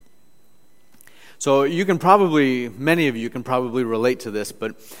So many of you can probably relate to this,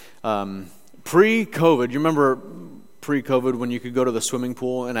 but pre-COVID, you remember pre-COVID when you could go to the swimming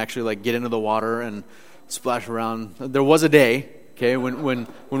pool and actually like get into the water and splash around? There was a day, okay, when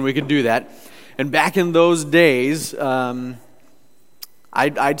we could do that. And back in those days, I'd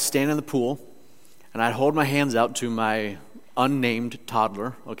stand in the pool and I'd hold my hands out to my unnamed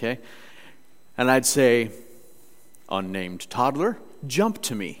toddler, okay? And I'd say, "Unnamed toddler, jump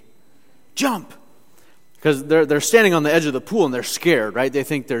to me. Jump." Because they're standing on the edge of the pool and they're scared, right? They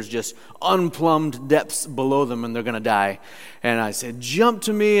think there's just unplumbed depths below them and they're going to die. And I said, "Jump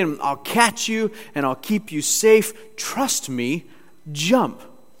to me and I'll catch you and I'll keep you safe. Trust me, jump."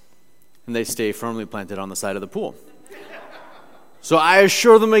 And they stay firmly planted on the side of the pool. So I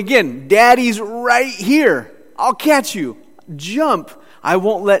assure them again, "Daddy's right here. I'll catch you. Jump. I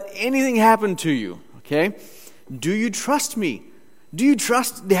won't let anything happen to you." Okay? Do you trust me? Do you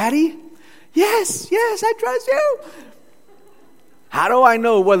trust Daddy? Yes, I trust you. How do I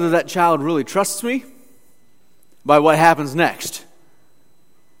know whether that child really trusts me? By what happens next,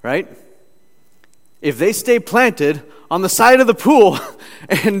 right? If they stay planted on the side of the pool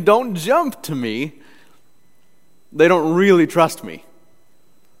and don't jump to me, they don't really trust me.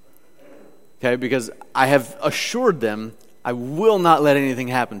 Okay, because I have assured them I will not let anything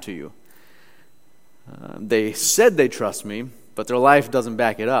happen to you. They said they trust me, but their life doesn't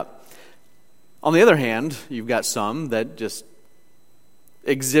back it up. On the other hand, you've got some that just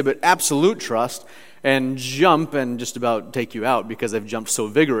exhibit absolute trust and jump and just about take you out because they've jumped so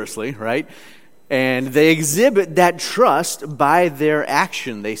vigorously, right? And they exhibit that trust by their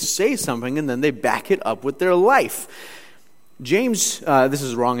action. They say something and then they back it up with their life. James, this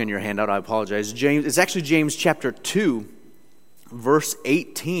is wrong in your handout, I apologize. It's actually James chapter 2, verse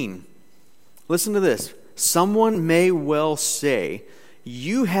 18. Listen to this. Someone may well say,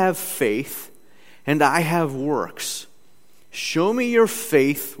 "You have faith, and I have works. Show me your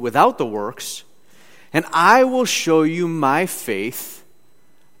faith without the works, and I will show you my faith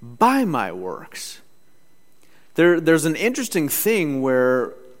by my works." There's an interesting thing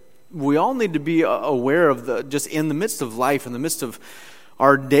where we all need to be aware of just in the midst of life, in the midst of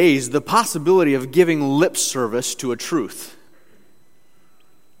our days, the possibility of giving lip service to a truth.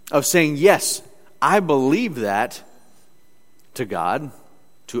 Of saying, "Yes, I believe that," to God,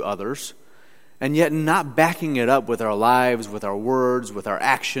 to others, and yet not backing it up with our lives, with our words, with our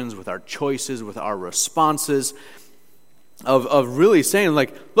actions, with our choices, with our responses, of really saying,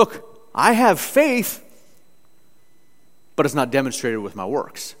 like, "Look, I have faith, but it's not demonstrated with my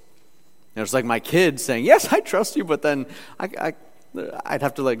works." And it's like my kids saying, "Yes, I trust you," but then I'd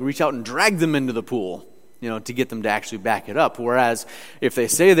have to like reach out and drag them into the pool, to get them to actually back it up. Whereas if they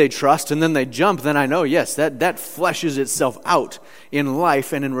say they trust and then they jump, then I know, yes, that fleshes itself out in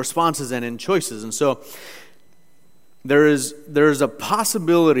life and in responses and in choices. And so there is a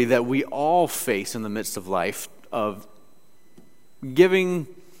possibility that we all face in the midst of life of giving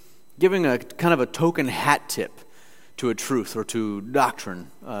a kind of a token hat tip to a truth or to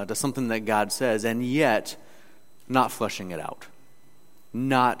doctrine, to something that God says, and yet not fleshing it out,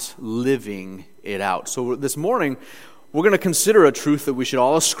 not living it out. So this morning, we're going to consider a truth that we should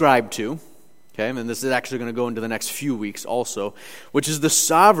all ascribe to, okay, and this is actually going to go into the next few weeks also, which is the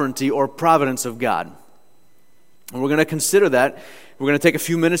sovereignty or providence of God. And we're going to consider that. We're going to take a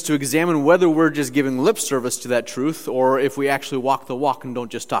few minutes to examine whether we're just giving lip service to that truth or if we actually walk the walk and don't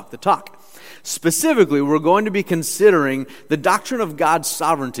just talk the talk. Specifically, we're going to be considering the doctrine of God's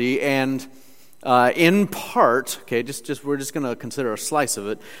sovereignty and in part, okay, we're just going to consider a slice of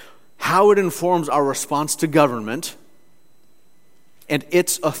it, how it informs our response to government and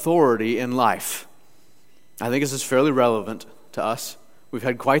its authority in life. I think this is fairly relevant to us. We've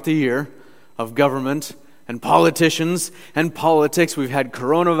had quite the year of government and politicians and politics. We've had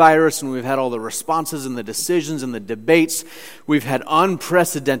coronavirus and we've had all the responses and the decisions and the debates. We've had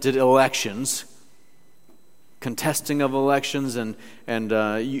unprecedented elections, contesting of elections and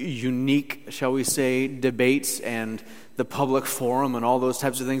unique, shall we say, debates and the public forum and all those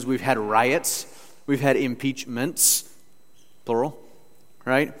types of things. We've had riots. We've had impeachments, plural,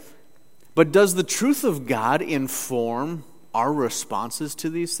 right? But does the truth of God inform our responses to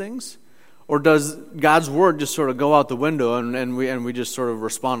these things? Or does God's word just sort of go out the window and we just sort of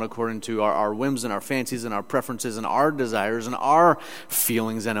respond according to our whims and our fancies and our preferences and our desires and our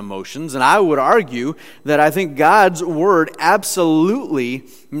feelings and emotions? And I would argue that I think God's word absolutely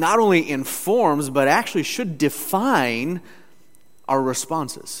not only informs but actually should define our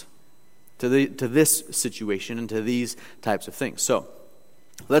responses to this situation and to these types of things. So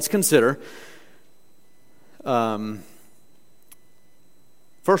let's consider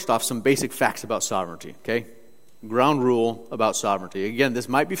First off, some basic facts about sovereignty, okay? Ground rule about sovereignty. Again, this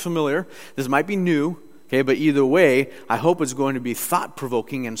might be familiar, this might be new, okay, but either way, I hope it's going to be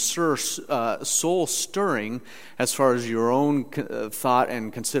thought-provoking and soul-stirring as far as your own thought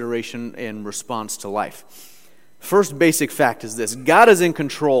and consideration in response to life. First basic fact is this: God is in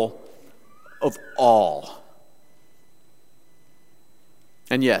control of all.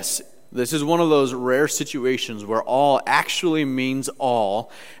 And yes, this is one of those rare situations where all actually means all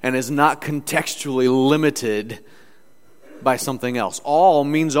and is not contextually limited by something else. All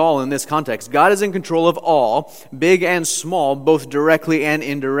means all in this context. God is in control of all, big and small, both directly and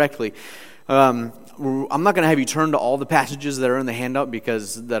indirectly. I'm not going to have you turn to all the passages that are in the handout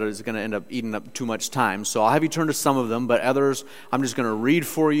because that is going to end up eating up too much time. So I'll have you turn to some of them, but others I'm just going to read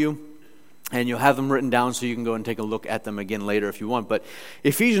for you. And you'll have them written down so you can go and take a look at them again later if you want. But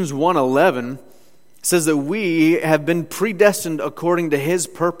Ephesians 1:11 says that we have been predestined according to His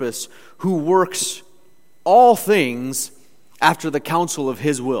purpose, who works all things after the counsel of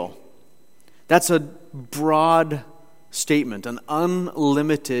His will. That's a broad statement, an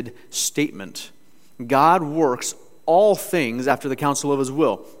unlimited statement. God works all things after the counsel of His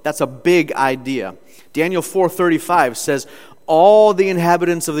will. That's a big idea. Daniel 4:35 says, all the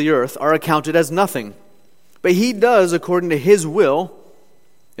inhabitants of the earth are accounted as nothing, but He does according to His will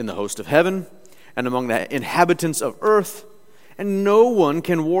in the host of heaven and among the inhabitants of earth, and no one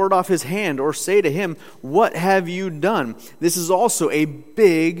can ward off His hand or say to Him, what have you done? This is also a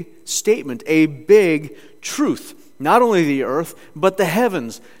big statement, a big truth. Not only the earth, but the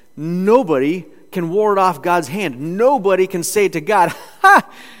heavens. Nobody can ward off God's hand. Nobody can say to God, ha!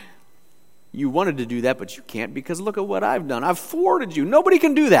 You wanted to do that, but you can't because look at what I've done. I've thwarted you. Nobody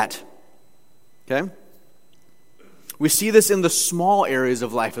can do that. Okay? We see this in the small areas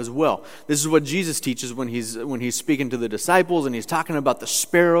of life as well. This is what Jesus teaches when he's speaking to the disciples and He's talking about the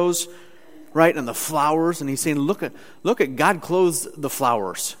sparrows, right, and the flowers, and He's saying, look at God clothes the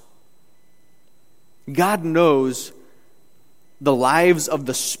flowers. God knows the lives of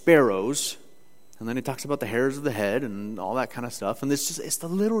the sparrows. And then He talks about the hairs of the head and all that kind of stuff. And it's the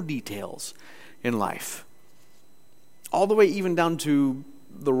little details in life. All the way even down to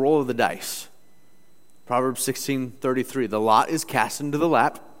the roll of the dice. Proverbs 16:33, the lot is cast into the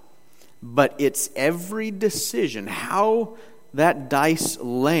lap, but it's every decision, how that dice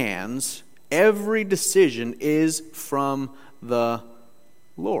lands, every decision is from the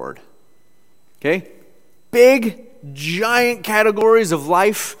Lord. Okay? Big, giant categories of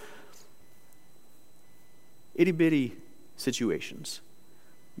life, itty-bitty situations.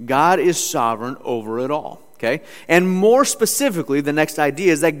 God is sovereign over it all, okay? And more specifically, the next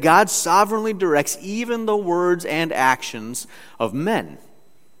idea is that God sovereignly directs even the words and actions of men,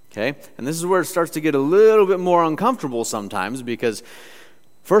 okay? And this is where it starts to get a little bit more uncomfortable sometimes because,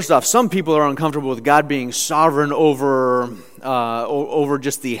 first off, some people are uncomfortable with God being sovereign over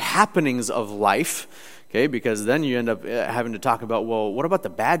just the happenings of life, okay? Because then you end up having to talk about, well, what about the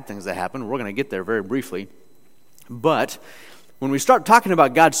bad things that happen? We're going to get there very briefly. But when we start talking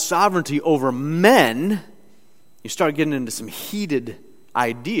about God's sovereignty over men, you start getting into some heated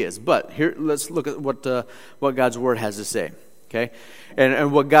ideas. But here, let's look at what God's Word has to say. Okay,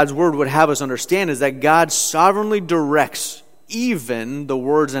 and what God's Word would have us understand is that God sovereignly directs even the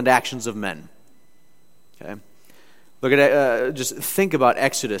words and actions of men. Okay, look at just think about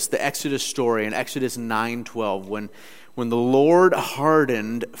Exodus, the Exodus story in Exodus 9:12, when the Lord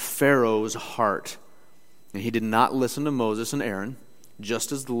hardened Pharaoh's heart. And he did not listen to Moses and Aaron,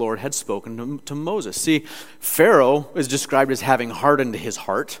 just as the Lord had spoken to Moses. See, Pharaoh is described as having hardened his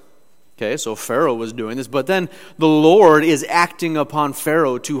heart. Okay, so Pharaoh was doing this, but then the Lord is acting upon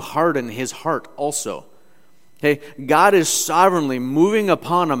Pharaoh to harden his heart also. Okay, God is sovereignly moving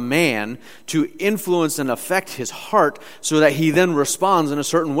upon a man to influence and affect his heart so that he then responds in a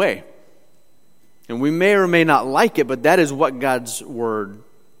certain way. And we may or may not like it, but that is what God's Word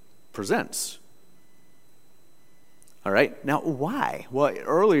presents. All right, now why? Well,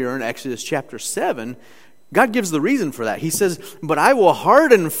 earlier in Exodus chapter 7, God gives the reason for that. He says, but I will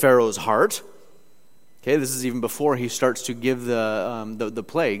harden Pharaoh's heart. Okay, this is even before he starts to give the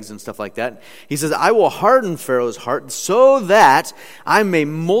plagues and stuff like that. He says, I will harden Pharaoh's heart so that I may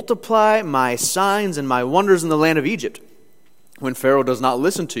multiply my signs and my wonders in the land of Egypt. When Pharaoh does not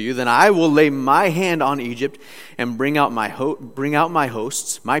listen to you, then I will lay my hand on Egypt and bring out my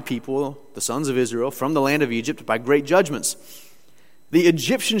hosts, my people, the sons of Israel, from the land of Egypt by great judgments. The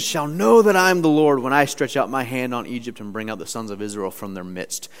Egyptians shall know that I am the Lord when I stretch out my hand on Egypt and bring out the sons of Israel from their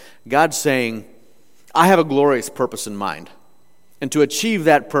midst. God's saying, I have a glorious purpose in mind. And to achieve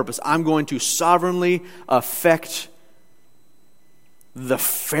that purpose, I'm going to sovereignly affect the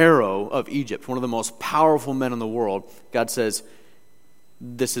Pharaoh of Egypt, one of the most powerful men in the world, God says,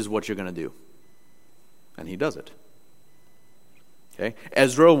 this is what you're going to do. And he does it. Okay.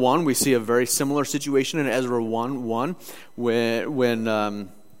 Ezra 1, we see a very similar situation in Ezra 1:1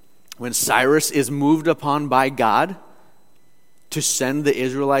 when Cyrus is moved upon by God to send the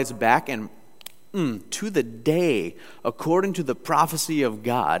Israelites back, and to the day, according to the prophecy of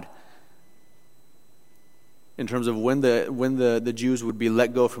God, in terms of when the Jews would be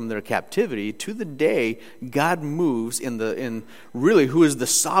let go from their captivity, to the day God moves in really who is the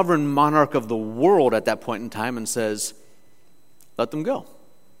sovereign monarch of the world at that point in time and says, let them go.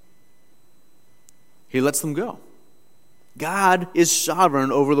 He lets them go. God is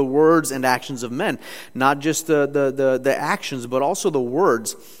sovereign over the words and actions of men, not just the actions, but also the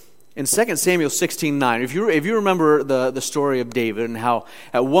words. In 2 Samuel 16:9, if you remember the story of David and how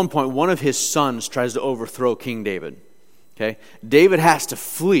at one point one of his sons tries to overthrow King David. Okay, David has to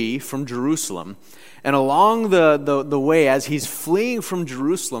flee from Jerusalem, and along the way as he's fleeing from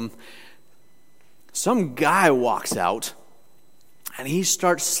Jerusalem, some guy walks out and he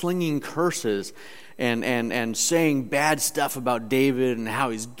starts slinging curses and saying bad stuff about David and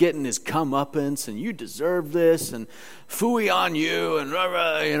how he's getting his comeuppance and you deserve this and phooey on you and rah,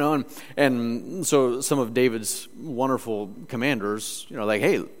 rah, you know, and so some of David's wonderful commanders, you know, like,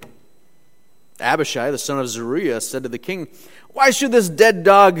 hey, Abishai, the son of Zeruiah, said to the king, why should this dead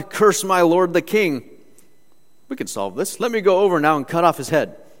dog curse my lord the king? We can solve this. Let me go over now and cut off his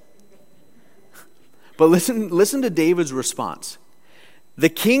head. But listen to David's response. The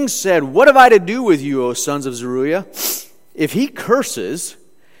king said, what have I to do with you, O sons of Zeruiah? If he curses,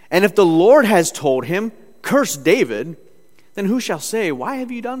 and if the Lord has told him, curse David, then who shall say, why have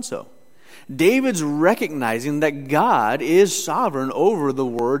you done so? David's recognizing that God is sovereign over the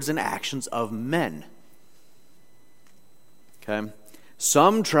words and actions of men. Okay?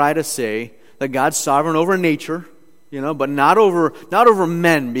 Some try to say that God's sovereign over nature, you know, but not over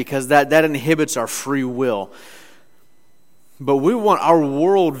men, because that inhibits our free will. But we want our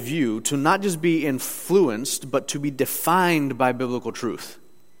worldview to not just be influenced, but to be defined by biblical truth.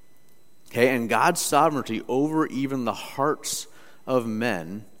 Okay, and God's sovereignty over even the hearts of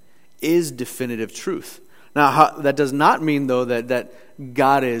men is definitive truth. Now, that does not mean, though, that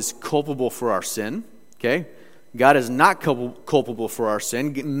God is culpable for our sin. Okay, God is not culpable for our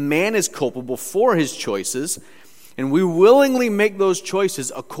sin. Man is culpable for his choices, and we willingly make those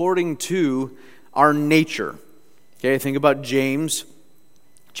choices according to our nature. Okay, think about James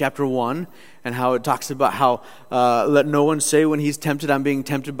chapter 1 and how it talks about how let no one say when he's tempted, I'm being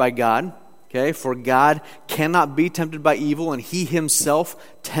tempted by God. Okay, for God cannot be tempted by evil, and he himself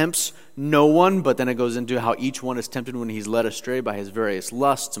tempts no one. But then it goes into how each one is tempted when he's led astray by his various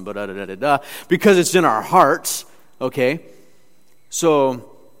lusts and because it's in our hearts. Okay,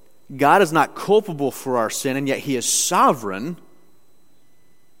 so God is not culpable for our sin, and yet he is sovereign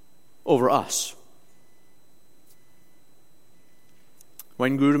over us.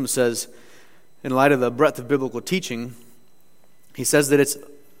 Wayne Grudem says, in light of the breadth of biblical teaching, he says that it's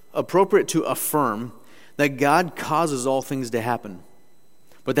appropriate to affirm that God causes all things to happen,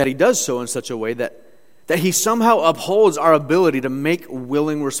 but that he does so in such a way that he somehow upholds our ability to make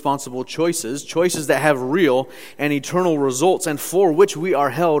willing, responsible choices that have real and eternal results and for which we are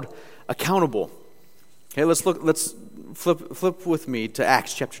held accountable. Okay, let's flip with me to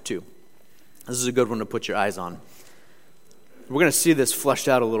Acts chapter 2. This is a good one to put your eyes on. We're going to see this fleshed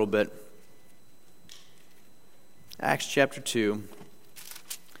out a little bit. Acts chapter 2,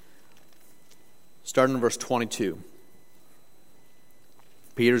 starting in verse 22.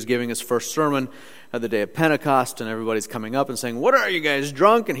 Peter's giving his first sermon at the day of Pentecost, and everybody's coming up and saying, what are you guys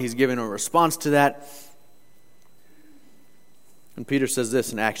drunk? And he's giving a response to that. And Peter says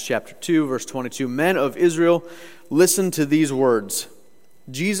this in Acts chapter 2, verse 22, men of Israel, listen to these words.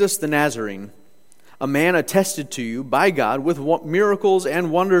 Jesus the Nazarene, a man attested to you by God with miracles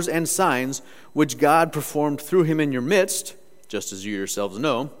and wonders and signs, which God performed through him in your midst, just as you yourselves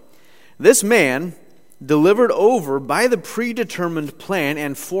know. This man, delivered over by the predetermined plan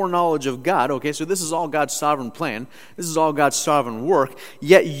and foreknowledge of God. Okay, so this is all God's sovereign plan. This is all God's sovereign work.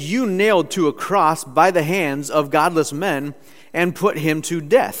 Yet you nailed to a cross by the hands of godless men and put him to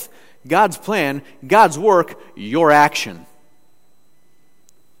death. God's plan, God's work, your action.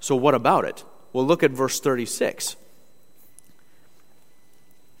 So what about it? Well, look at verse 36.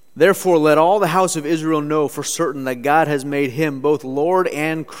 Therefore, let all the house of Israel know for certain that God has made him both Lord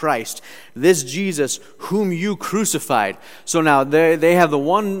and Christ, this Jesus whom you crucified. So now they have the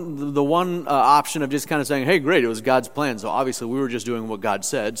one option of just kind of saying, hey, great, it was God's plan, so obviously we were just doing what God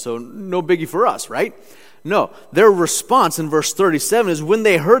said, so no biggie for us, right? No, their response in verse 37 is when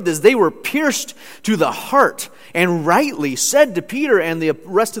they heard this, they were pierced to the heart and rightly said to Peter and the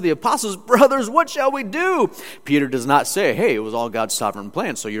rest of the apostles, "Brothers, what shall we do?" Peter does not say, "Hey, it was all God's sovereign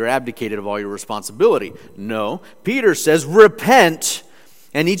plan, so you're abdicated of all your responsibility." No, Peter says, "Repent,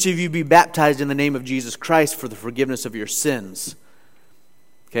 and each of you be baptized in the name of Jesus Christ for the forgiveness of your sins."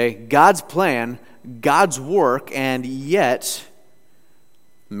 Okay, God's plan, God's work, and yet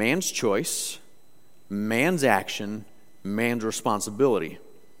man's choice, man's action, man's responsibility.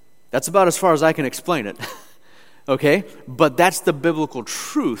 That's about as far as I can explain it. Okay? But that's the biblical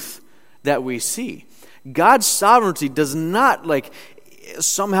truth that we see. God's sovereignty does not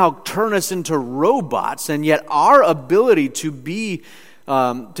somehow turn us into robots, and yet our ability to be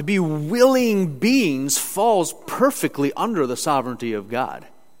willing beings falls perfectly under the sovereignty of God.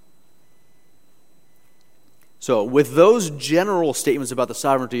 So, with those general statements about the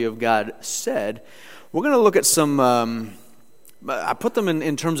sovereignty of God said, we're going to look at some, I put them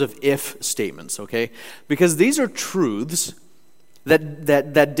in terms of if statements, okay? Because these are truths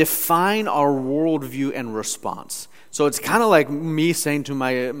that define our worldview and response. So it's kind of like me saying to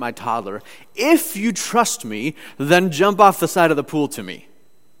my toddler, "If you trust me, then jump off the side of the pool to me."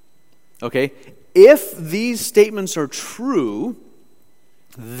 Okay? If these statements are true,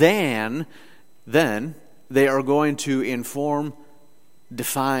 then they are going to inform,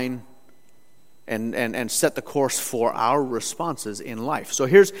 define, and set the course for our responses in life. So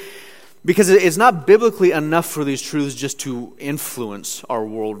because it's not biblically enough for these truths just to influence our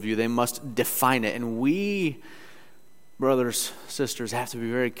worldview, they must define it. And we, brothers, sisters, have to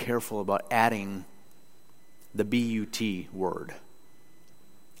be very careful about adding the B-U-T word.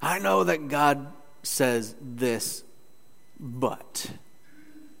 I know that God says this, but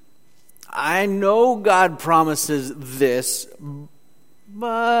I know God promises this,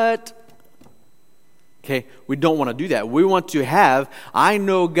 but... Okay, we don't want to do that. We want to have, I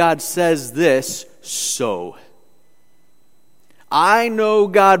know God says this, so. I know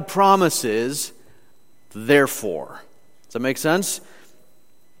God promises, therefore. Does that make sense?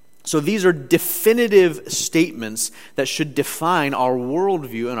 So these are definitive statements that should define our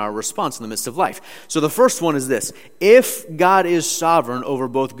worldview and our response in the midst of life. So the first one is this: if God is sovereign over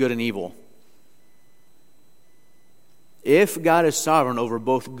both good and evil. If God is sovereign over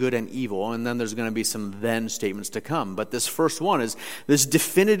both good and evil, and then there's going to be some then statements to come. But this first one is this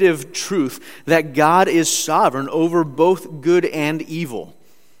definitive truth that God is sovereign over both good and evil.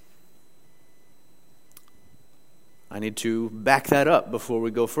 I need to back that up before we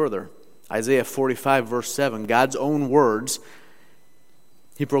go further. Isaiah 45 verse 7, God's own words.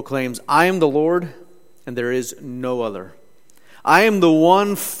 He proclaims, "I am the Lord, and there is no other. I am the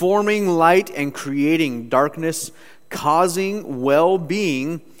one forming light and creating darkness, causing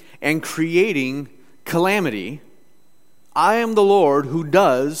well-being and creating calamity. I am the Lord who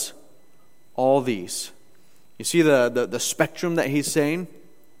does all these." You see the spectrum that he's saying?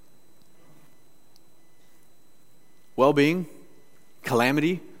 Well-being,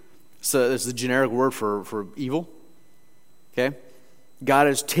 calamity. So it's the generic word for evil. Okay? God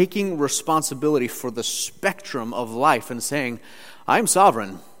is taking responsibility for the spectrum of life and saying, "I'm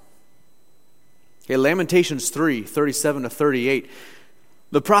sovereign." Okay, Lamentations 3:37-38.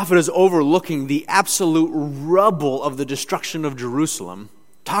 The prophet is overlooking the absolute rubble of the destruction of Jerusalem.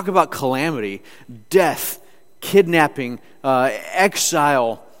 Talk about calamity, death, kidnapping,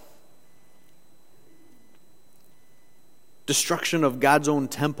 exile, destruction of God's own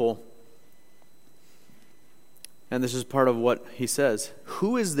temple. And this is part of what he says.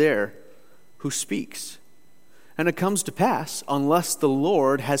 "Who is there who speaks? And it comes to pass unless the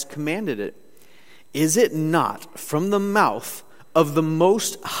Lord has commanded it. Is it not from the mouth of the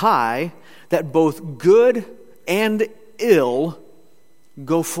Most High that both good and ill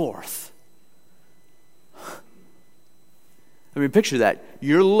go forth?" I mean, picture that.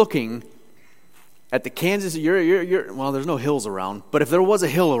 You're looking at the Kansas, well, there's no hills around, but if there was a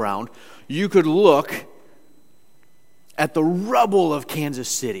hill around, you could look at the rubble of Kansas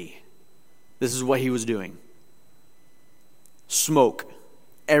City. This is what he was doing. Smoke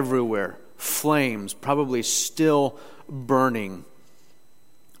everywhere. Flames probably still burning.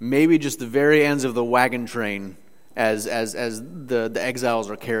 Maybe just the very ends of the wagon train as the exiles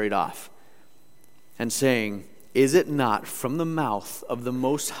are carried off. And saying, "Is it not from the mouth of the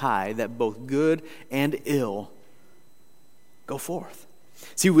Most High that both good and ill go forth?"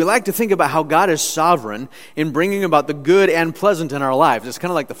 See, we like to think about how God is sovereign in bringing about the good and pleasant in our lives. It's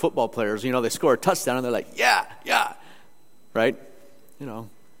kind of like the football players. They score a touchdown and they're like, yeah, right?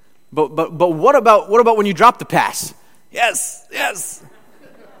 But what about when you drop the pass? Yes.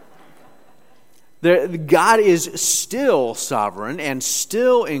 God is still sovereign and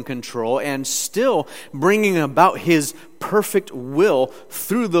still in control and still bringing about his perfect will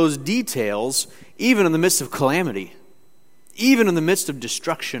through those details, even in the midst of calamity, even in the midst of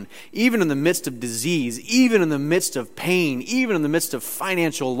destruction, even in the midst of disease, even in the midst of pain, even in the midst of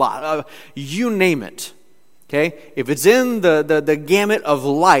financial loss, you name it. Okay? If it's in the gamut of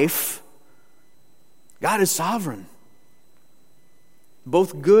life, God is sovereign.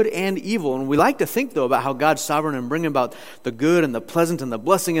 Both good and evil. And we like to think, though, about how God's sovereign and bringing about the good and the pleasant and the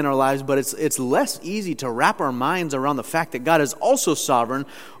blessing in our lives, but it's less easy to wrap our minds around the fact that God is also sovereign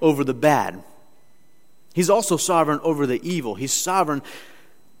over the bad. He's also sovereign over the evil. He's sovereign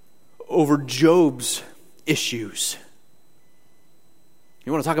over Job's issues.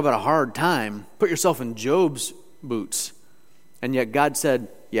 You want to talk about a hard time? Put yourself in Job's boots. And yet God said,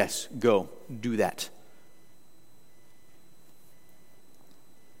 yes, go, do that.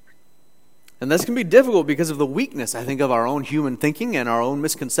 And this can be difficult because of the weakness, I think, of our own human thinking and our own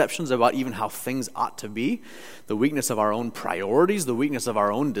misconceptions about even how things ought to be. The weakness of our own priorities, the weakness of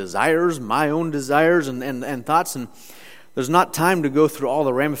our own desires, my own desires and thoughts. And there's not time to go through all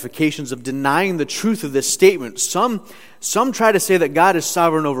the ramifications of denying the truth of this statement. Some try to say that God is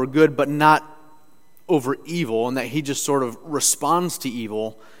sovereign over good, but not over evil, and that he just sort of responds to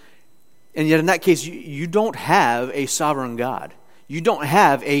evil. And yet in that case, you don't have a sovereign God. You don't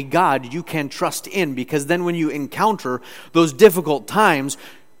have a God you can trust in, because then when you encounter those difficult times,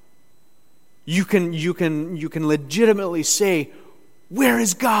 you can legitimately say, where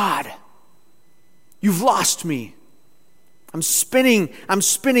is God? You've lost me. I'm spinning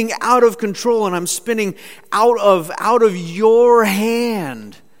out of control, and I'm spinning out of your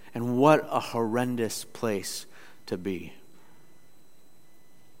hand. And what a horrendous place to be.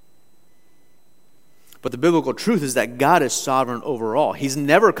 But the biblical truth is that God is sovereign over all. He's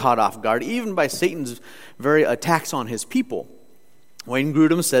never caught off guard, even by Satan's very attacks on his people. Wayne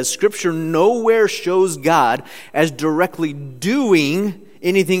Grudem says, Scripture nowhere shows God as directly doing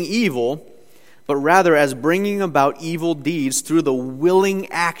anything evil, but rather as bringing about evil deeds through the willing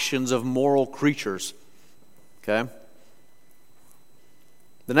actions of moral creatures. Okay?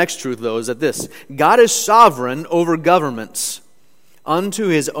 The next truth, though, is that this: God is sovereign over governments unto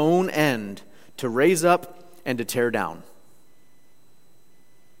his own end, to raise up and to tear down.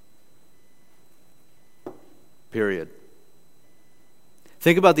 Period.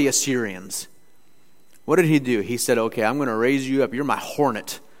 Think about the Assyrians. What did he do? He said, okay, I'm going to raise you up. You're my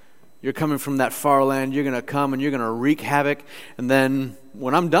hornet. You're coming from that far land. You're going to come and you're going to wreak havoc. And then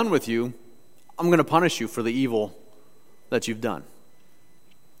when I'm done with you, I'm going to punish you for the evil that you've done.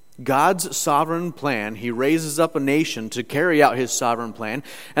 God's sovereign plan, he raises up a nation to carry out his sovereign plan,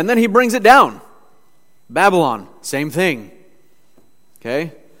 and then he brings it down. Babylon, same thing.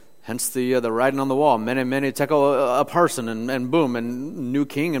 Okay? Hence the writing on the wall, mene tekel upharsin, and boom, and new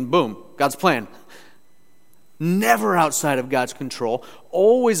king, and boom. God's plan. Never outside of God's control,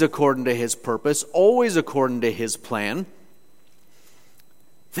 always according to his purpose, always according to his plan.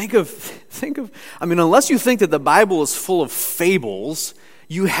 Think of, unless you think that the Bible is full of fables,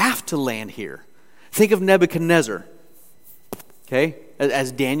 you have to land here. Think of Nebuchadnezzar. Okay?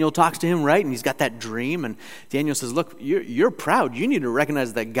 As Daniel talks to him, right? And he's got that dream, and Daniel says, look, you're proud. You need to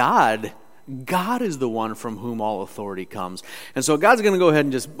recognize that God is the one from whom all authority comes. And so God's going to go ahead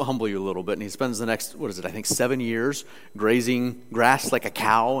and just humble you a little bit. And he spends the next, 7 years grazing grass like a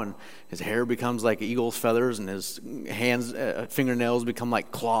cow, and his hair becomes like eagle's feathers, and his fingernails become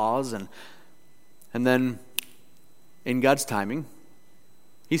like claws. And then in God's timing,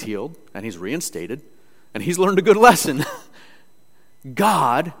 he's healed, and he's reinstated, and he's learned a good lesson.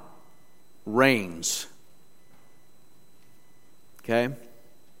 God reigns. Okay?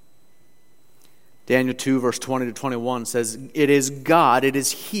 Daniel 2, verse 20 to 21 says, it is God, it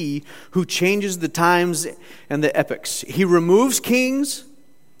is he who changes the times and the epochs. He removes kings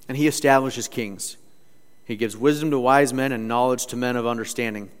and he establishes kings. He gives wisdom to wise men and knowledge to men of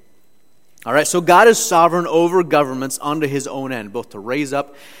understanding. All right, so God is sovereign over governments unto his own end, both to raise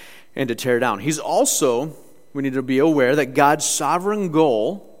up and to tear down. He's also, we need to be aware that God's sovereign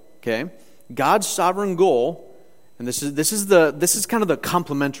goal, and this is kind of the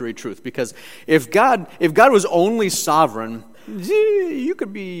complementary truth, because if God was only sovereign, you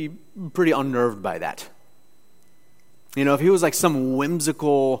could be pretty unnerved by that. You know, if he was like some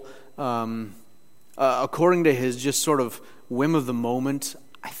whimsical, according to his just sort of whim of the moment,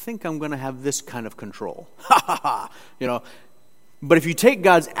 I think I'm going to have this kind of control. You know. But if you take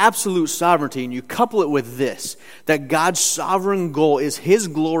God's absolute sovereignty and you couple it with this, that God's sovereign goal is his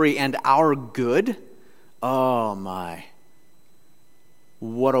glory and our good, oh my,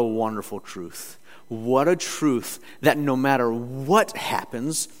 what a wonderful truth. What a truth that no matter what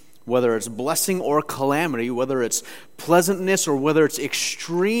happens, whether it's blessing or calamity, whether it's pleasantness or whether it's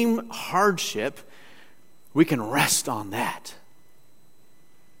extreme hardship, we can rest on that.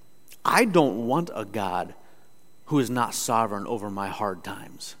 I don't want a God who is not sovereign over my hard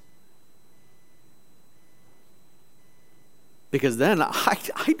times. Because then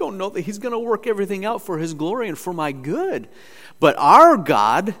I don't know that he's going to work everything out for his glory and for my good. But our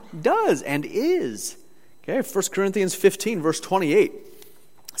God does and is. Okay, 1 Corinthians 15, verse 28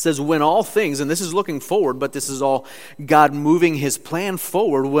 says, when all things, and this is looking forward, but this is all God moving his plan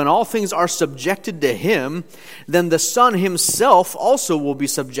forward, when all things are subjected to him, then the Son himself also will be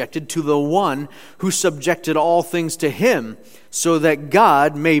subjected to the one who subjected all things to him, so that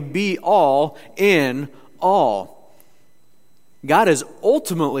God may be all in all. God is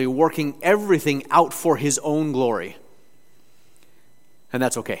ultimately working everything out for his own glory. And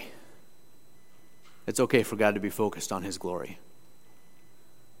that's okay. It's okay for God to be focused on his glory.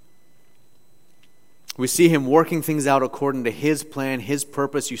 We see him working things out according to his plan, his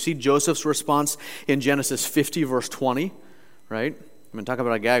purpose. You see Joseph's response in Genesis 50, verse 20, right? I'm going to talk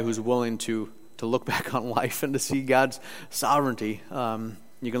about a guy who's willing to look back on life and to see God's sovereignty.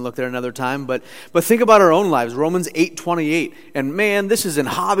 You can look there another time, but think about our own lives. Romans 8:28, and man, this is in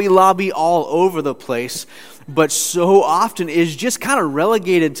Hobby Lobby all over the place, but so often is just kind of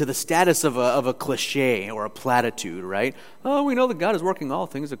relegated to the status of a cliche or a platitude, right? Oh, we know that God is working all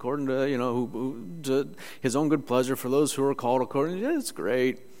things according to to his own good pleasure for those who are called according to. It's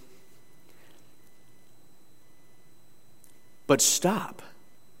great, but stop.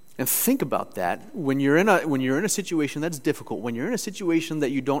 And think about that when you're in a situation that's difficult, when you're in a situation that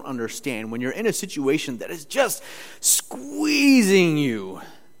you don't understand, when you're in a situation that is just squeezing you,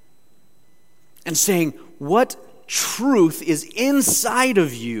 and saying, what truth is inside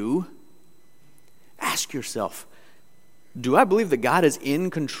of you? Ask yourself, do I believe that God is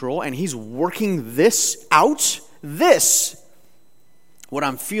in control and he's working this out? What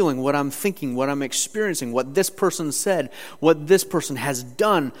I'm feeling, what I'm thinking, what I'm experiencing, what this person said, what this person has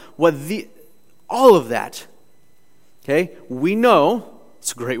done, all of that. Okay? We know,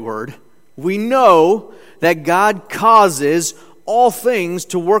 it's a great word, we know that God causes all things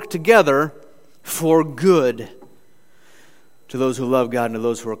to work together for good to those who love God and to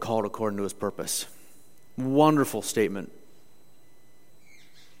those who are called according to his purpose. Wonderful statement.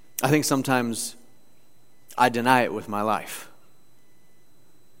 I think sometimes I deny it with my life.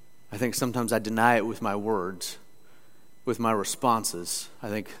 I think sometimes I deny it with my words, with my responses. I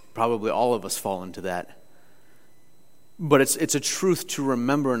think probably all of us fall into that. But it's a truth to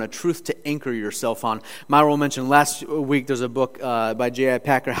remember and a truth to anchor yourself on. Myra mentioned last week there's a book by J.I.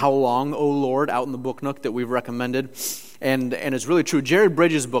 Packer, How Long, O Lord, out in the Book Nook that we've recommended. And it's really true. Jared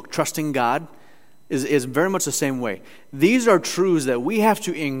Bridges' book, Trusting God, is very much the same way. These are truths that we have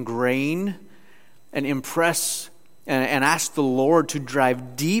to ingrain and impress and ask the Lord to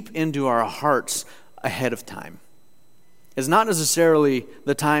drive deep into our hearts ahead of time. It's not necessarily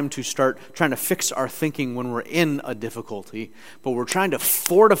the time to start trying to fix our thinking when we're in a difficulty, but we're trying to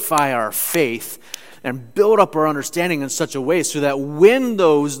fortify our faith and build up our understanding in such a way so that when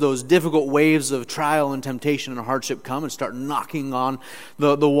those difficult waves of trial and temptation and hardship come and start knocking on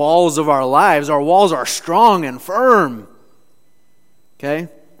the walls of our lives, our walls are strong and firm. Okay?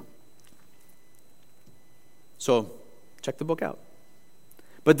 So, check the book out.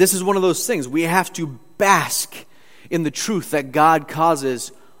 But this is one of those things. We have to bask in the truth that God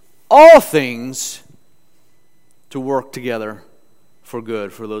causes all things to work together for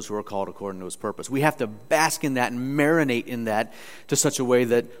good for those who are called according to his purpose. We have to bask in that and marinate in that to such a way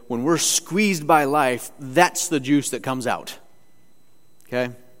that when we're squeezed by life, that's the juice that comes out.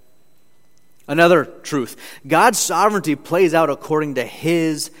 Okay? Another truth. God's sovereignty plays out according to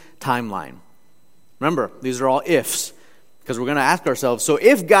his timeline. Remember, these are all ifs. Because we're going to ask ourselves, so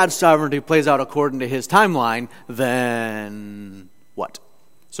if God's sovereignty plays out according to his timeline, then what?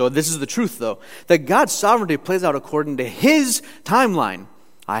 So this is the truth, though, that God's sovereignty plays out according to his timeline.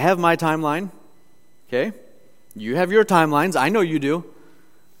 I have my timeline, okay? You have your timelines. I know you do.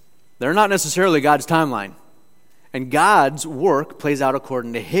 They're not necessarily God's timeline. And God's work plays out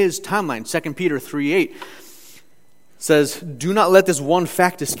according to his timeline. 2 Peter 3:8 says, do not let this one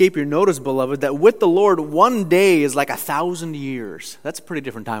fact escape your notice, beloved, that with the Lord 1 day is like 1,000 years. That's a pretty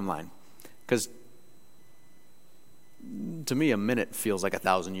different timeline. Because to me, a minute feels like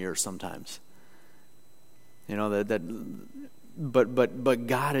 1,000 years sometimes. You know, but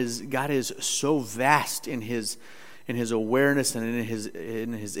God is so vast in his awareness and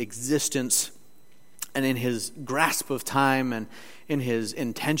in his existence and in his grasp of time and in his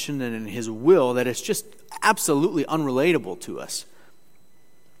intention and in his will that it's just absolutely unrelatable to us.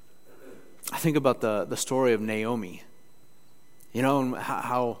 I think about the story of Naomi. You know, and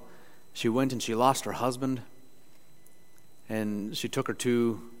how she went and she lost her husband, and she took her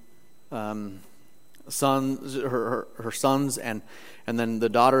two sons, her sons, and then the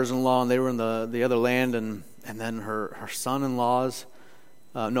daughters-in-law, and they were in the other land, and then her son-in-laws,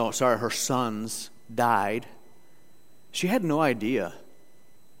 her sons died. She had no idea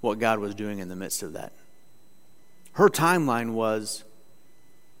what God was doing in the midst of that. Her timeline was,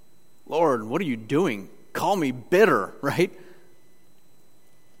 Lord, what are you doing? Call me bitter, right?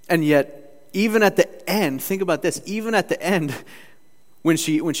 And yet, even at the end, think about this, even at the end, when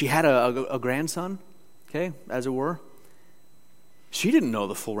she had a grandson, okay, as it were, she didn't know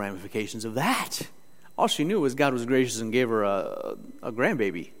the full ramifications of that. All she knew was God was gracious and gave her a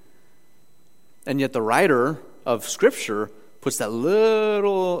grandbaby. And yet the writer of Scripture puts that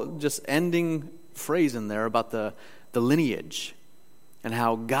little just ending phrase in there about the lineage and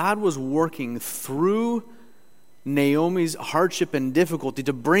how God was working through Naomi's hardship and difficulty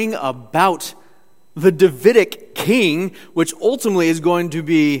to bring about the Davidic king, which ultimately is going to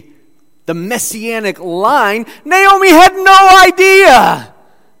be the messianic line. Naomi had no idea.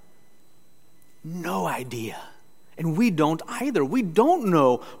 No idea. And we don't either. We don't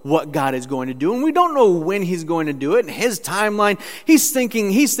know what God is going to do, and we don't know when He's going to do it. And His timeline, He's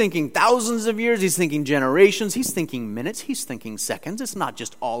thinking thousands of years, He's thinking generations, He's thinking minutes, He's thinking seconds. It's not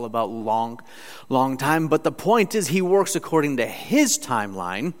just all about long time. But the point is, He works according to His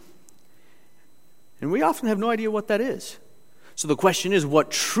timeline, and we often have no idea what that is. So the question is,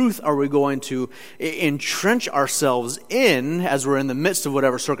 what truth are we going to entrench ourselves in as we're in the midst of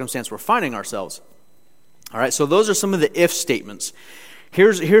whatever circumstance we're finding ourselves? All right, so those are some of the if statements.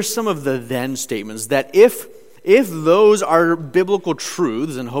 Here's some of the then statements, that if those are biblical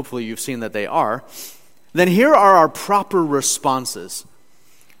truths, and hopefully you've seen that they are, then here are our proper responses.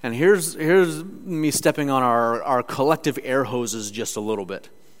 And here's me stepping on our collective air hoses just a little bit.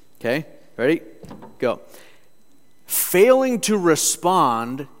 Okay, ready? Go. Failing to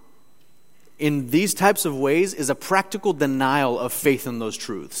respond in these types of ways is a practical denial of faith in those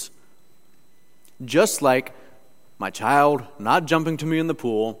truths. Just like my child not jumping to me in the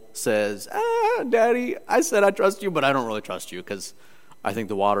pool says, Daddy, I said I trust you, but I don't really trust you because I think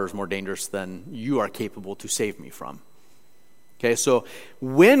the water is more dangerous than you are capable to save me from. Okay, so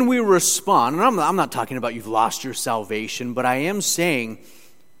when we respond, and I'm not talking about you've lost your salvation, but I am saying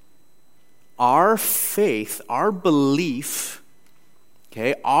our faith, our belief,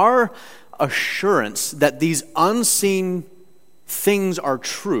 okay, our assurance that these unseen things are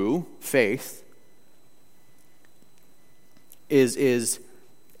true, faith, is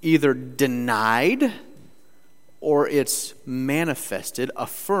either denied or it's manifested,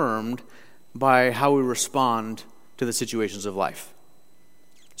 affirmed by how we respond to the situations of life.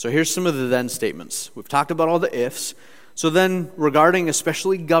 So here's some of the then statements. We've talked about all the ifs. So then, regarding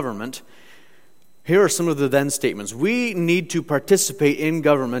especially government, here are some of the then statements. We need to participate in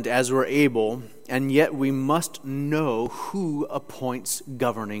government as we're able, and yet we must know who appoints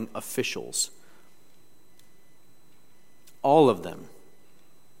governing officials. All of them.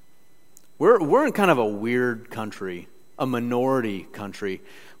 We're in kind of a weird country, a minority country,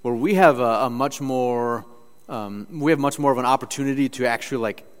 where we have much more of an opportunity to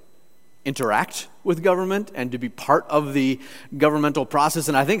actually interact with government and to be part of the governmental process.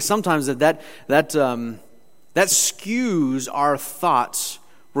 And I think sometimes that skews our thoughts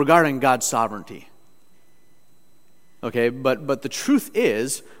regarding God's sovereignty. Okay, but the truth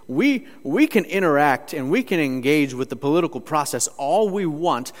is, we can interact and we can engage with the political process all we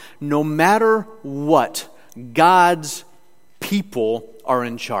want, no matter what. God's people are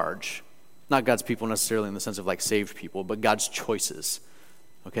in charge. Not God's people necessarily in the sense of saved people, but God's choices.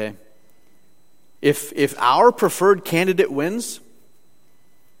 Okay? If our preferred candidate wins,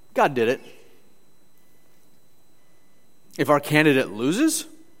 God did it. If our candidate loses,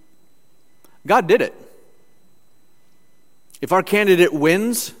 God did it. If our candidate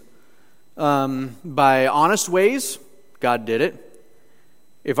wins by honest ways, God did it.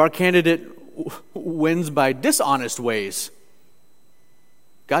 If our candidate wins by dishonest ways,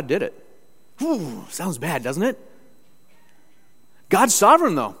 God did it. Whew, sounds bad, doesn't it? God's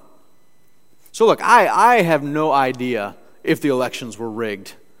sovereign, though. So look, I have no idea if the elections were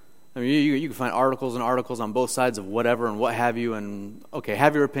rigged. I mean, you can find articles and articles on both sides of whatever and what have you, and okay,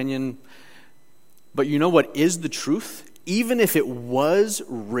 have your opinion. But you know what is the truth? Even if it was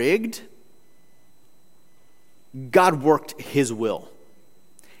rigged, God worked His will.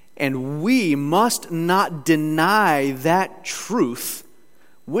 And we must not deny that truth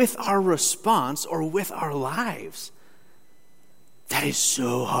with our response or with our lives. That is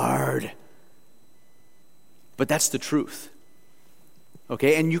so hard. But that's the truth.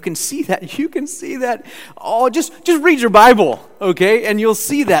 Okay, and you can see that all, just read your Bible, okay? And you'll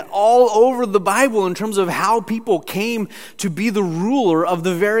see that all over the Bible in terms of how people came to be the ruler of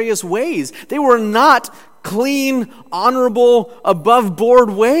the various ways. They were not clean, honorable, above board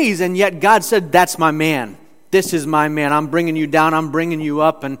ways, and yet God said, that's my man. This is my man. I'm bringing you down, I'm bringing you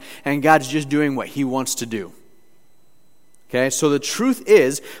up, and God's just doing what he wants to do. Okay, so the truth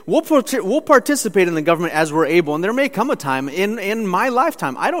is, we'll participate in the government as we're able, and there may come a time in my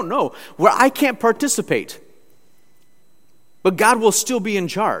lifetime, I don't know, where I can't participate. But God will still be in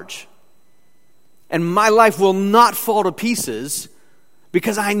charge. And my life will not fall to pieces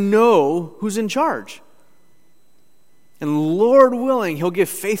because I know who's in charge. And Lord willing, he'll give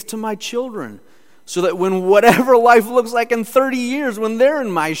faith to my children so that when whatever life looks like in 30 years, when they're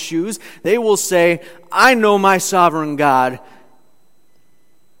in my shoes, they will say, I know my sovereign God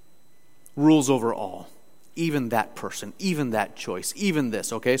rules over all. Even that person, even that choice, even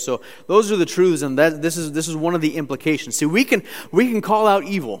this. Okay, so those are the truths, and this is one of the implications. See, we can call out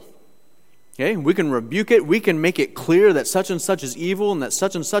evil. Okay, we can rebuke it. We can make it clear that such and such is evil and that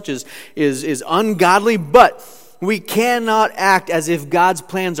such and such is ungodly, but we cannot act as if God's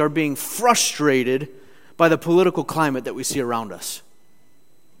plans are being frustrated by the political climate that we see around us.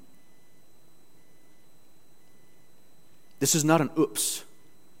 This is not an oops.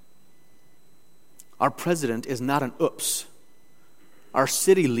 Our president is not an oops. Our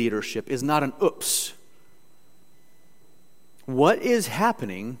city leadership is not an oops. What is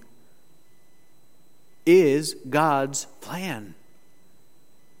happening is God's plan.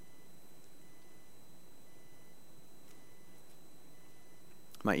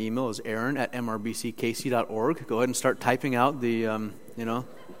 My email is aaron@mrbckc.org. Go ahead and start typing out the,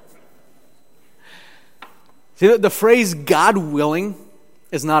 See, the phrase God willing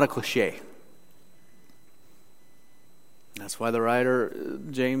is not a cliche. That's why the writer,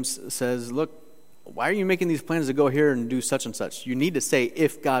 James, says, look, why are you making these plans to go here and do such and such? You need to say,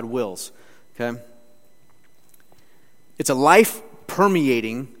 if God wills. Okay? It's a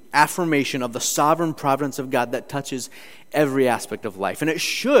life-permeating affirmation of the sovereign providence of God that touches every aspect of life. And it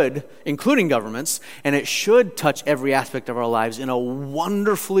should, including governments, and it should touch every aspect of our lives in a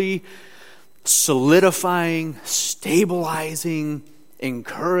wonderfully solidifying, stabilizing,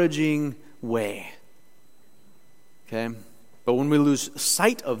 encouraging way. Okay? But when we lose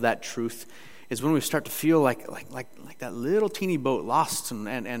sight of that truth is when we start to feel like that little teeny boat lost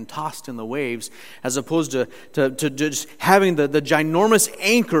and tossed in the waves, as opposed to just having the ginormous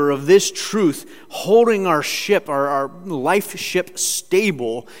anchor of this truth holding our ship, our life ship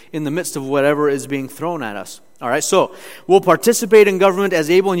stable in the midst of whatever is being thrown at us. All right, so we'll participate in government as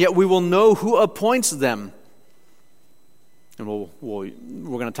able, and yet we will know who appoints them. And we're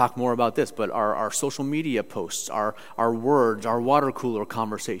going to talk more about this, but our social media posts, our words, our water cooler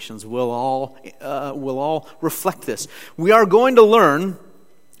conversations will all reflect this. We are going to learn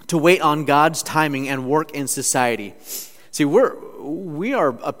to wait on God's timing and work in society. See, we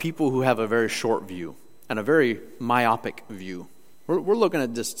are a people who have a very short view and a very myopic view. We're looking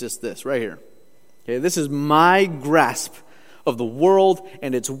at just this right here. Okay, this is my grasp of the world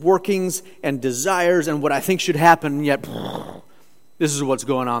and its workings and desires and what I think should happen, and yet this is what's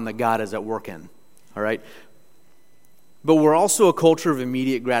going on that God is at work in. All right? But we're also a culture of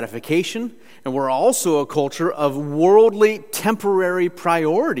immediate gratification, and we're also a culture of worldly, temporary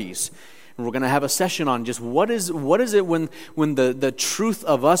priorities. And we're going to have a session on just what is it when the truth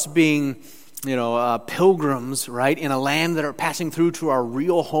of us being pilgrims, right, in a land that are passing through to our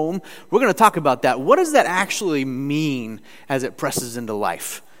real home. We're going to talk about that. What does that actually mean as it presses into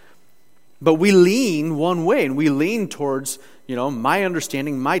life? But we lean one way, and we lean towards, my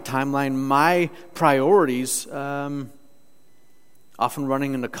understanding, my timeline, my priorities, often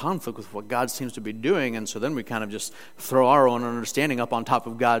running into conflict with what God seems to be doing, and so then we kind of just throw our own understanding up on top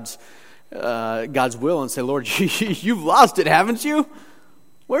of God's will and say, Lord, you've lost it, haven't you?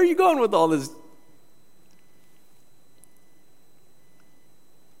 Where are you going with all this?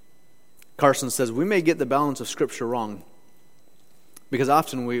 Carson says, we may get the balance of Scripture wrong. Because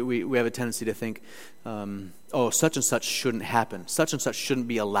often we have a tendency to think, such and such shouldn't happen. Such and such shouldn't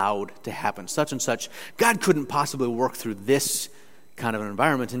be allowed to happen. Such and such, God couldn't possibly work through this kind of an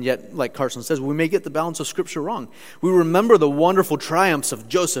environment. And yet, like Carson says, we may get the balance of Scripture wrong. We remember the wonderful triumphs of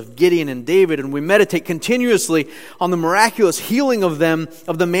Joseph, Gideon, and David, and we meditate continuously on the miraculous healing of them,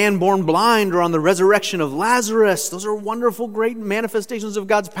 of the man born blind, or on the resurrection of Lazarus. Those are wonderful, great manifestations of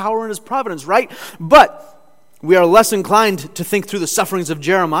God's power and His providence, right? But we are less inclined to think through the sufferings of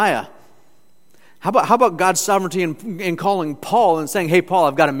Jeremiah. How about God's sovereignty in calling Paul and saying, hey, Paul,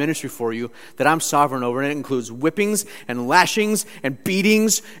 I've got a ministry for you that I'm sovereign over, and it includes whippings and lashings and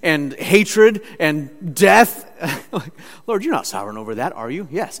beatings and hatred and death. Lord, you're not sovereign over that, are you?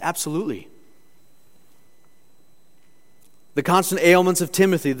 Yes, absolutely. The constant ailments of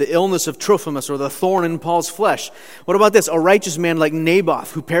Timothy, the illness of Trophimus, or the thorn in Paul's flesh. What about this? A righteous man like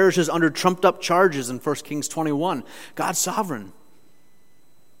Naboth, who perishes under trumped-up charges in 1 Kings 21. God's sovereign.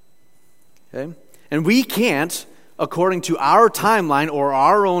 Okay? And we can't, according to our timeline or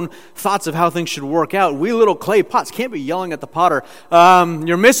our own thoughts of how things should work out, we little clay pots can't be yelling at the potter,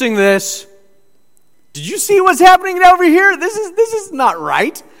 you're missing this. Did you see what's happening over here? This is not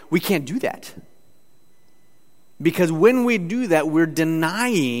right. We can't do that. Because when we do that, we're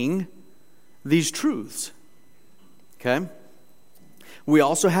denying these truths. Okay? We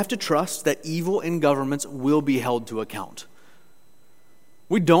also have to trust that evil in governments will be held to account.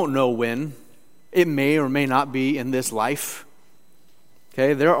 We don't know when. It may or may not be in this life.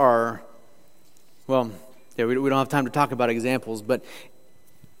 Okay, we don't have time to talk about examples, but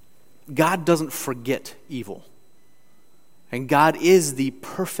God doesn't forget evil. And God is the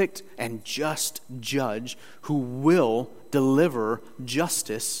perfect and just judge who will deliver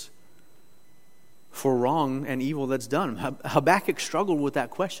justice for wrong and evil that's done. Habakkuk struggled with that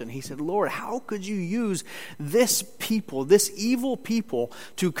question. He said, Lord, how could you use this people, this evil people,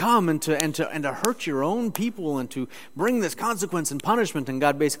 to come and to hurt your own people and to bring this consequence and punishment? And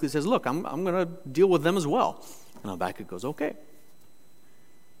God basically says, look, I'm going to deal with them as well. And Habakkuk goes, okay.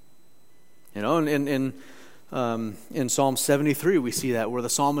 You know, in Psalm 73, we see that, where the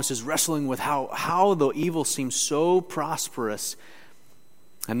psalmist is wrestling with how the evil seems so prosperous.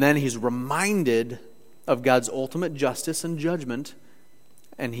 And then he's reminded of God's ultimate justice and judgment,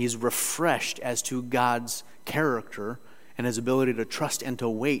 and he's refreshed as to God's character and his ability to trust and to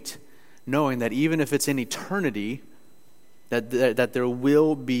wait, knowing that even if it's in eternity, that there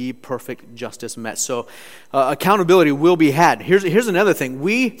will be perfect justice met. So accountability will be had. Here's another thing.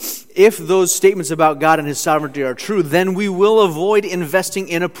 If those statements about God and His sovereignty are true, then we will avoid investing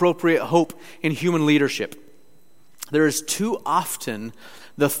inappropriate hope in human leadership. There is too often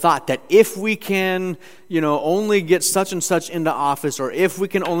the thought that if we can, only get such and such into office, or if we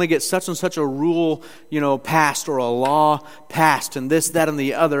can only get such and such a rule, passed, or a law passed, and this, that, and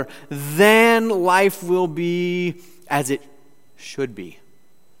the other, then life will be as it should be.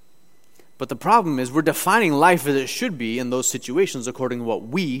 But the problem is we're defining life as it should be in those situations according to what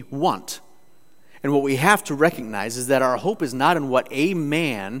we want. And what we have to recognize is that our hope is not in what a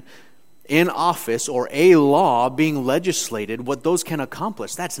man in office or a law being legislated, what those can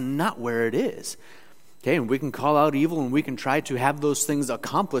accomplish. That's not where it is. Okay, and we can call out evil and we can try to have those things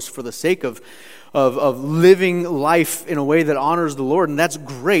accomplished for the sake of living life in a way that honors the Lord, and that's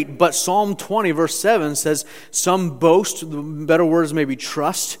great. But Psalm 20, verse 7 says, some boast, the better words maybe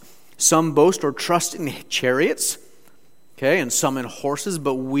trust, some boast or trust in chariots, okay, and some in horses,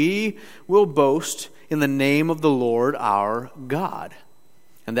 but we will boast in the name of the Lord our God.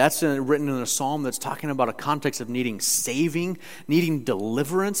 And that's written in a psalm that's talking about a context of needing saving, needing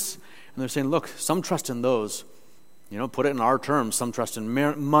deliverance. And they're saying, look, some trust in those. Put it in our terms. Some trust in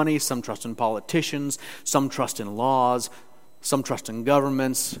money, some trust in politicians, some trust in laws, some trust in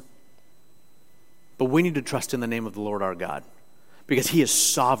governments. But we need to trust in the name of the Lord our God, because He is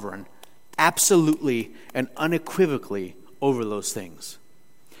sovereign, absolutely and unequivocally over those things.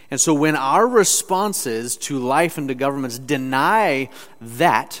 And so when our responses to life and to governments deny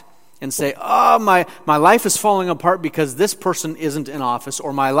that and say, my life is falling apart because this person isn't in office,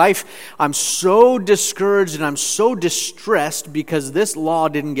 or my life, I'm so discouraged and I'm so distressed because this law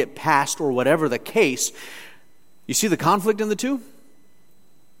didn't get passed, or whatever the case, you see the conflict in the two?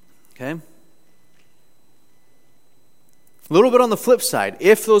 Okay? A little bit on the flip side,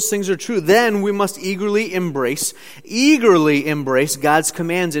 if those things are true, then we must eagerly embrace God's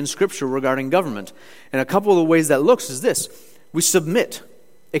commands in Scripture regarding government. And a couple of the ways that looks is this. We submit,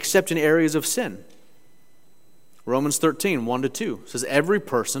 except in areas of sin. Romans 13, 1-2 says, every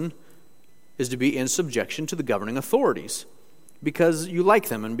person is to be in subjection to the governing authorities, because you like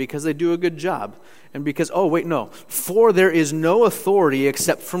them and because they do a good job. And because, for there is no authority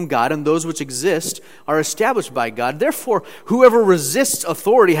except from God, and those which exist are established by God. Therefore, whoever resists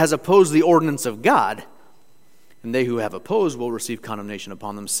authority has opposed the ordinance of God, and they who have opposed will receive condemnation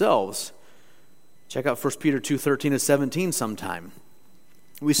upon themselves. Check out 1 Peter 2:13-17 sometime.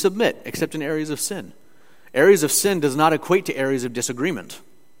 We submit, except in areas of sin. Areas of sin does not equate to areas of disagreement.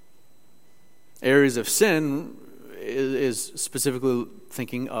 Areas of sin is specifically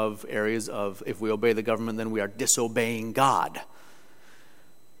thinking of areas of, if we obey the government, then we are disobeying God.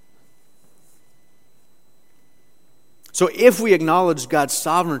 So if we acknowledge God's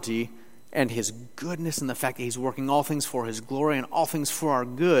sovereignty and His goodness and the fact that He's working all things for His glory and all things for our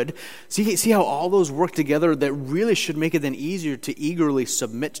good, see how all those work together? That really should make it then easier to eagerly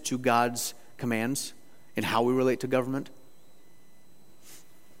submit to God's commands in how we relate to government.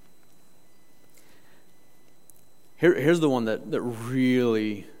 Here's the one that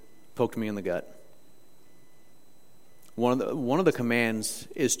really poked me in the gut. One of the commands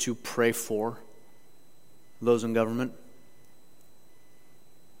is to pray for those in government.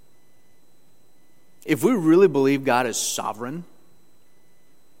 If we really believe God is sovereign,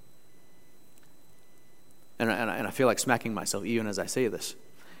 and I feel like smacking myself even as I say this,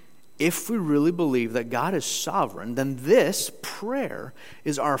 if we really believe that God is sovereign, then this prayer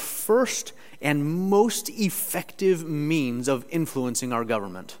is our first and most effective means of influencing our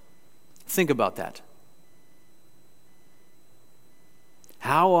government. Think about that.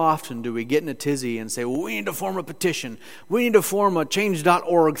 How often do we get in a tizzy and say, well, we need to form a petition. We need to form a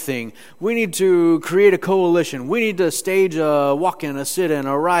change.org thing. We need to create a coalition. We need to stage a walk-in, a sit-in,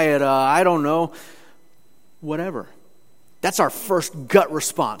 a riot, I don't know, whatever. That's our first gut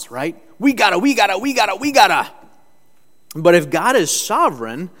response, right? We gotta. But if God is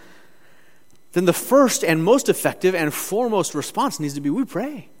sovereign, then the first and most effective and foremost response needs to be, we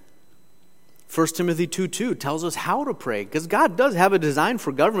pray. 1 Timothy 2:2 tells us how to pray, because God does have a design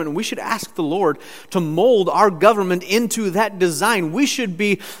for government, and we should ask the Lord to mold our government into that design. We should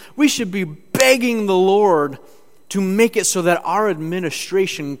be begging the Lord to make it so that our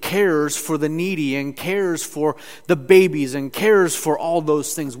administration cares for the needy and cares for the babies and cares for all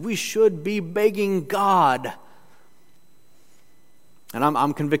those things. We should be begging God. And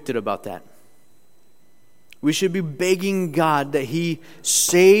I'm convicted about that. We should be begging God that He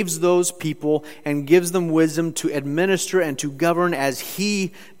saves those people and gives them wisdom to administer and to govern as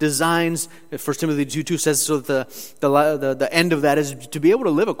He designs. 1 Timothy 2:2 says so that the end of that is to be able to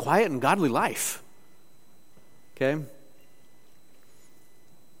live a quiet and godly life. Okay?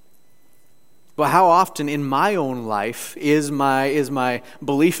 But how often in my own life is my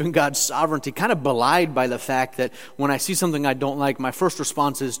belief in God's sovereignty kind of belied by the fact that when I see something I don't like, my first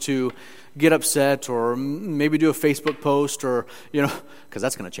response is to get upset or maybe do a Facebook post or, because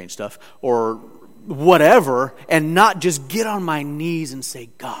that's going to change stuff, or whatever, and not just get on my knees and say,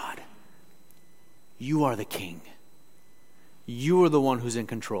 God, you are the King. You are the one who's in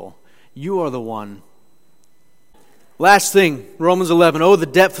control. You are the one. Last thing, Romans 11. Oh, the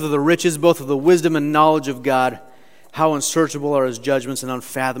depth of the riches, both of the wisdom and knowledge of God. How unsearchable are His judgments and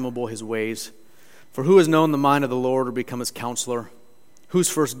unfathomable His ways. For who has known the mind of the Lord or become His counselor? Who's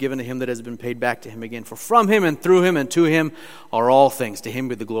first given to Him that has been paid back to Him again? For from Him and through Him and to Him are all things. To Him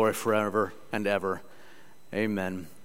be the glory forever and ever. Amen.